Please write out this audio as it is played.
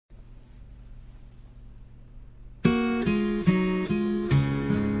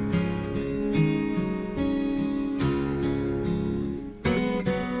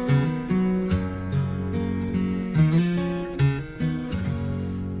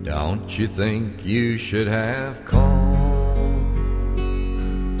Don't you think you should have called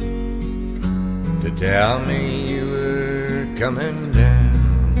to tell me you were coming down?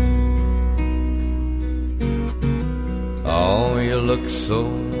 Oh, you look so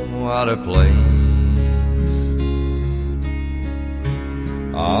out of place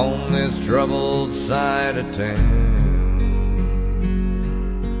on this troubled side of town.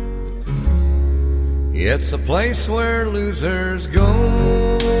 It's a place where losers go,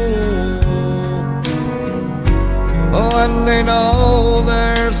 oh, and they know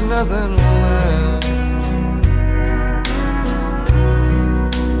there's nothing left.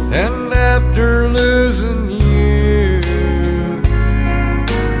 And after losing you,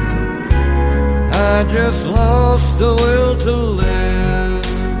 I just lost the will to live.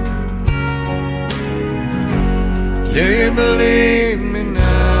 Do you believe me now?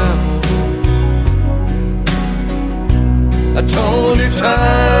 I told you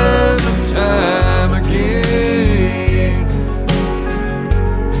time and time again,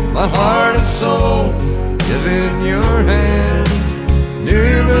 my heart and soul is in your hands. Do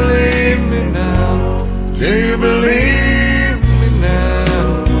you believe me now? Do you believe me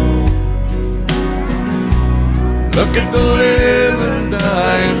now? Look at the living,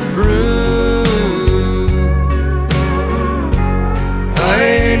 dying proof I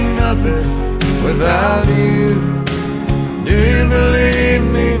ain't nothing without you. Do you believe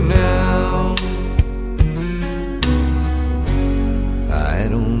me now? I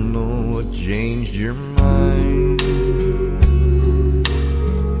don't know what changed your mind,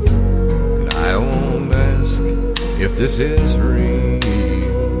 and I won't ask if this is real.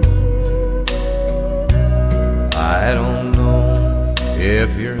 I don't know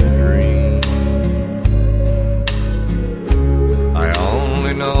if you're a dream. I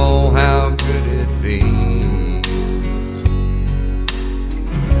only know how good it feels.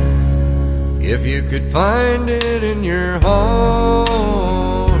 If you could find it in your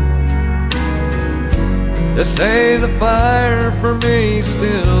heart to say the fire for me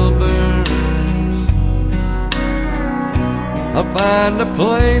still burns, I'll find a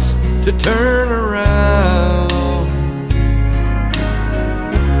place to turn around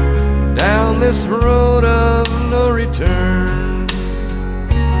down this road of no return.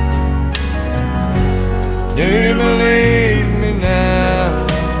 Do you believe me now?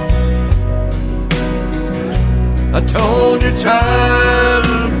 I told you time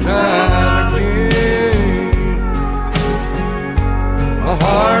and time again, my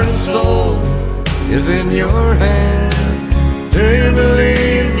heart and soul is in your hand. Do you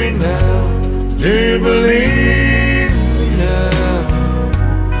believe me now? Do you believe me now?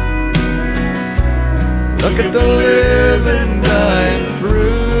 Look at the living, dying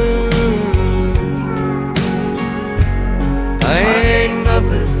proof I ain't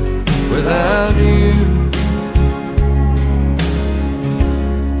nothing without you.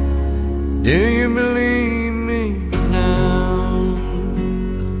 Do you believe